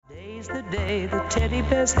The day the teddy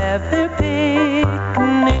bears have their picnic.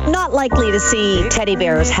 Not likely to see teddy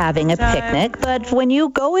bears having a picnic, but when you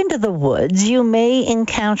go into the woods, you may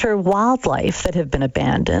encounter wildlife that have been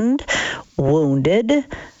abandoned, wounded.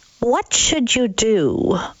 What should you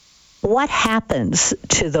do? What happens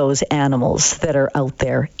to those animals that are out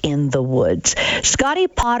there in the woods? Scottie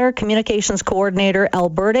Potter, Communications Coordinator,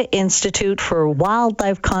 Alberta Institute for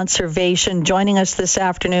Wildlife Conservation, joining us this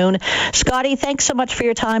afternoon. Scottie, thanks so much for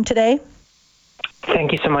your time today.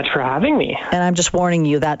 Thank you so much for having me. And I'm just warning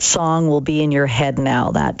you, that song will be in your head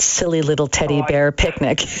now, that silly little teddy bear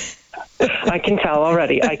picnic. I can tell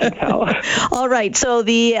already. I can tell. All right. So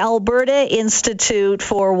the Alberta Institute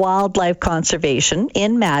for Wildlife Conservation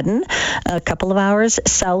in Madden, a couple of hours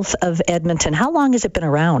south of Edmonton. How long has it been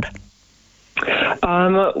around?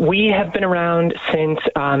 We have been around since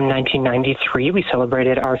 1993. We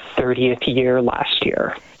celebrated our 30th year last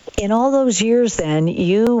year. In all those years, then,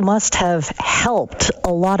 you must have helped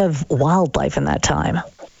a lot of wildlife in that time.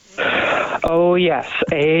 Oh, yes,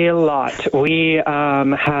 a lot. We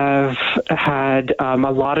have had a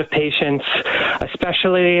lot of patients,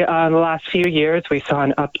 especially in the last few years. We saw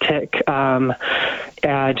an uptick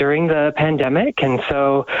during the pandemic, and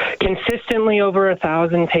so consistently over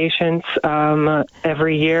 1,000 patients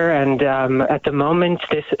every year. And at the moment,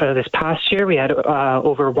 this past year, we had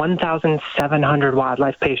over 1,700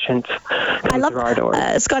 wildlife patients come through our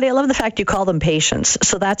doors. Scottie, I love the fact you call them patients.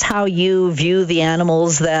 So that's how you view the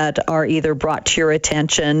animals that are either brought to your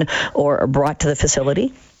attention or brought to the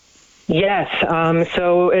facility? Yes.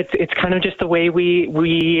 So it's kind of just the way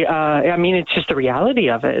we I mean, it's just the reality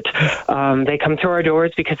of it. They come through our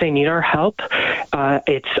doors because they need our help.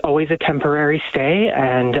 It's always a temporary stay,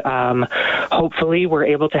 and hopefully we're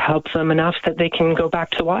able to help them enough that they can go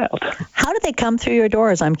back to the wild. How do they come through your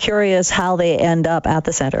doors? I'm curious how they end up at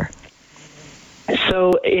the center.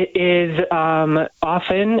 So it is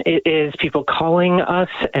often it is people calling us,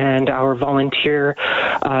 and our volunteer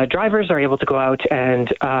drivers are able to go out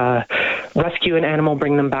and rescue an animal,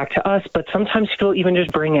 bring them back to us. But sometimes people even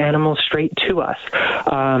just bring animals straight to us.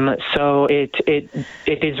 So it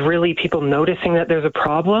is really people noticing that there's a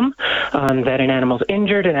problem, that an animal's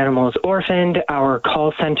injured, an animal is orphaned. Our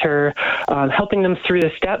call center helping them through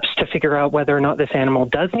the steps to figure out whether or not this animal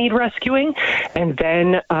does need rescuing, and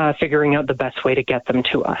then figuring out the best way to get them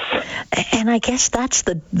to us. And I guess that's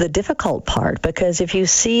the difficult part, because if you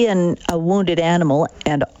see a wounded animal,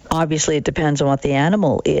 and obviously it depends on what the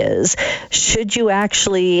animal is, should you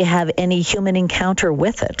actually have any human encounter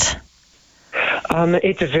with it?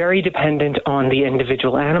 It's very dependent on the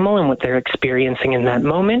individual animal and what they're experiencing in that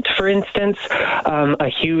moment. For instance, a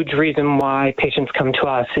huge reason why patients come to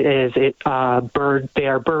us is they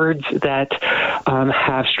are birds that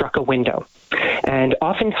have struck a window. And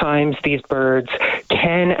oftentimes these birds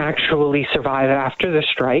can actually survive after the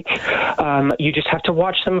strike. You just have to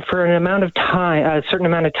watch them for a certain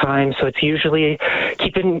amount of time. So it's usually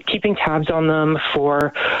keeping tabs on them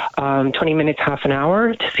for 20 minutes, half an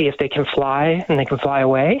hour, to see if they can fly and they can fly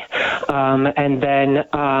away. And then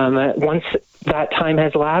once that time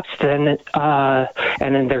has lapsed, then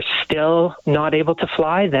and then they're still not able to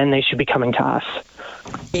fly, then they should be coming to us.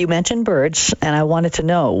 You mentioned birds, and I wanted to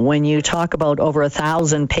know, when you talk about over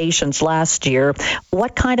 1,000 patients last year,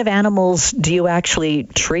 what kind of animals do you actually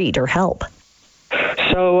treat or help?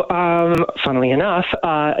 So, funnily enough,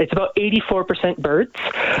 it's about 84% birds.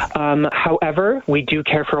 However, we do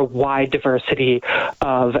care for a wide diversity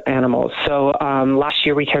of animals. So last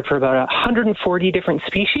year we cared for about 140 different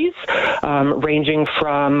species, ranging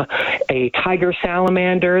from a tiger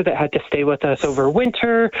salamander that had to stay with us over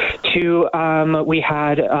winter to we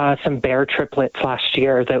had some bear triplets last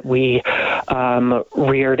year that we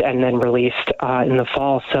reared and then released in the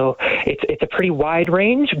fall. So it's a pretty wide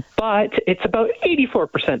range, but it's about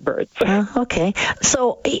 84% birds. Okay.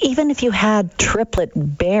 So even if you had triplet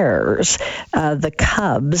bears, the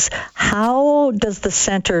cubs, how does the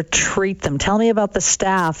center treat them? Tell me about the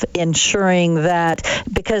staff ensuring that,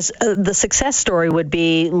 because the success story would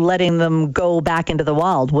be letting them go back into the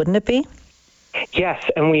wild, wouldn't it be? Yes,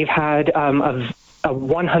 and we've had a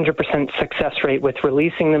 100% success rate with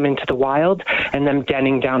releasing them into the wild and them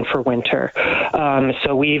denning down for winter.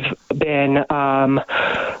 So we've been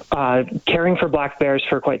caring for black bears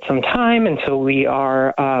for quite some time, and so we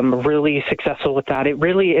are really successful with that. It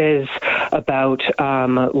really is about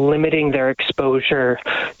limiting their exposure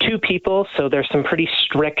to people. So there's some pretty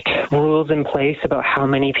strict rules in place about how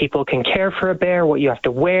many people can care for a bear, what you have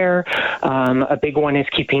to wear. A big one is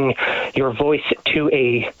keeping your voice to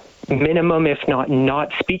a minimum, if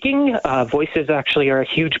not speaking. Voices actually are a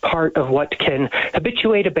huge part of what can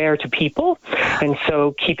habituate a bear to people. And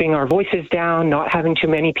so keeping our voices down, not having too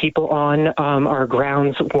many people on our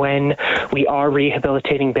grounds when we are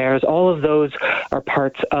rehabilitating bears, all of those are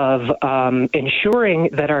parts of ensuring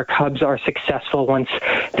that our cubs are successful once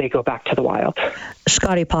they go back to the wild.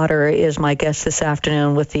 Scottie Potter is my guest this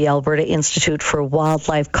afternoon with the Alberta Institute for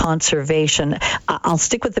Wildlife Conservation. I'll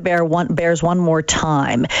stick with the bears one more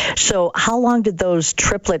time. So how long did those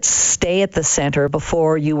triplets stay at the center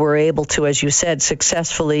before you were able to, as you said,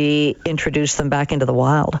 successfully introduce them back into the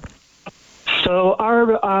wild? So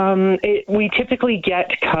we typically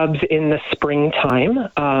get cubs in the springtime,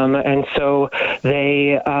 and so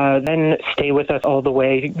they then stay with us all the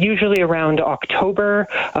way, usually around October,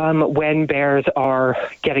 when bears are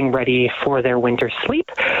getting ready for their winter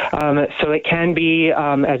sleep. So it can be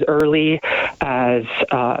as early as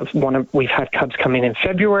we've had cubs come in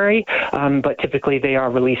February, but typically they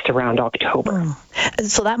are released around October.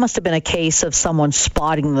 So that must have been a case of someone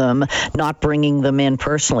spotting them, not bringing them in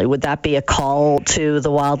personally. Would that be a call to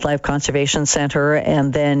the Wildlife Conservation Center,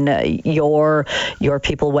 and then your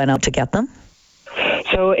people went out to get them?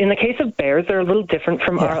 So in the case of bears, they're a little different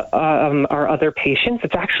from our other patients.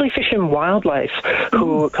 It's actually Fish and Wildlife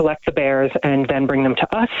who collect the bears and then bring them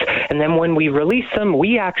to us. And then when we release them,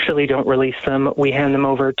 we actually don't release them. We hand them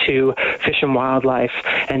over to Fish and Wildlife,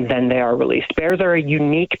 and then they are released. Bears are a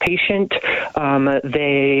unique patient.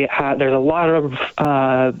 There's a lot of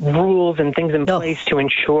rules and things in place to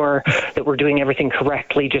ensure that we're doing everything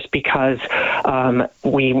correctly, just because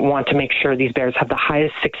we want to make sure these bears have the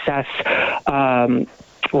highest success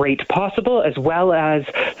rate possible, as well as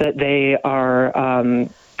that they are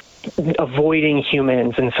avoiding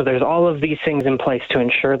humans. And so there's all of these things in place to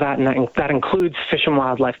ensure that, and that includes Fish and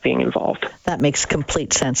Wildlife being involved. That makes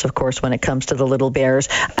complete sense, of course, when it comes to the little bears.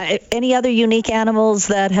 Any other unique animals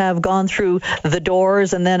that have gone through the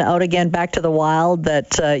doors and then out again back to the wild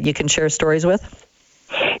that you can share stories with?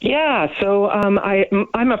 Yeah, so I'm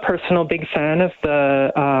a personal big fan of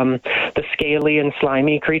the scaly and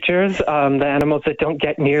slimy creatures, the animals that don't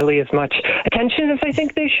get nearly as much attention as I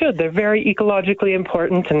think they should. They're very ecologically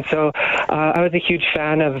important, and so I was a huge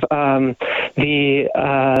fan of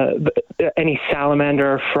any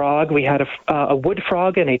salamander or frog. We had a wood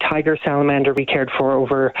frog and a tiger salamander we cared for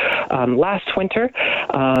over last winter,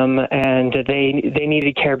 and they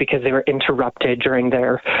needed care because they were interrupted during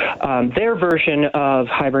their version of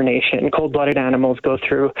hibernation. Cold-blooded animals go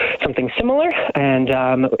through something similar, and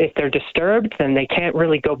if they're disturbed, then they can't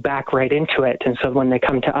really go back right into it. And so when they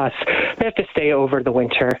come to us, they have to stay over the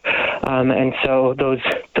winter. And so those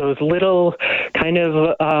little kind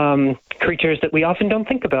of creatures that we often don't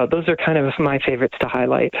think about, those are kind of my favorites to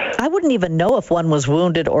highlight. I wouldn't even know if one was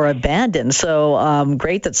wounded or abandoned, so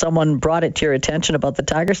great that someone brought it to your attention about the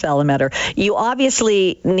tiger salamander. You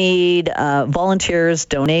obviously need volunteers,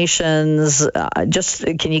 donations.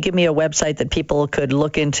 Can you give me a website that people could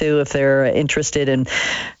look into if they're interested in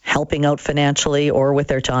helping out financially or with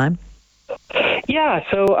their time? Yeah,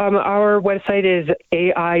 so our website is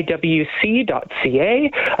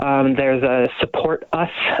AIWC.ca. There's a Support Us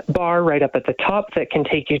bar right up at the top that can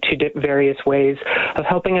take you to various ways of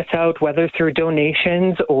helping us out, whether through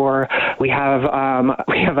donations or we have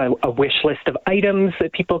a wish list of items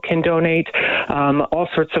that people can donate, all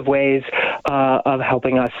sorts of ways of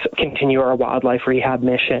helping us continue our wildlife rehab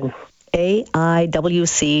mission.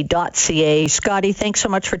 AIWC.ca. Scottie, thanks so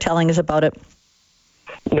much for telling us about it.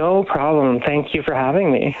 No problem. Thank you for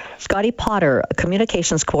having me. Scottie Potter,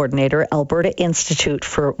 Communications Coordinator, Alberta Institute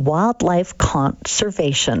for Wildlife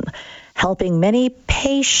Conservation, helping many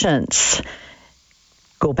patients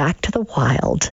go back to the wild.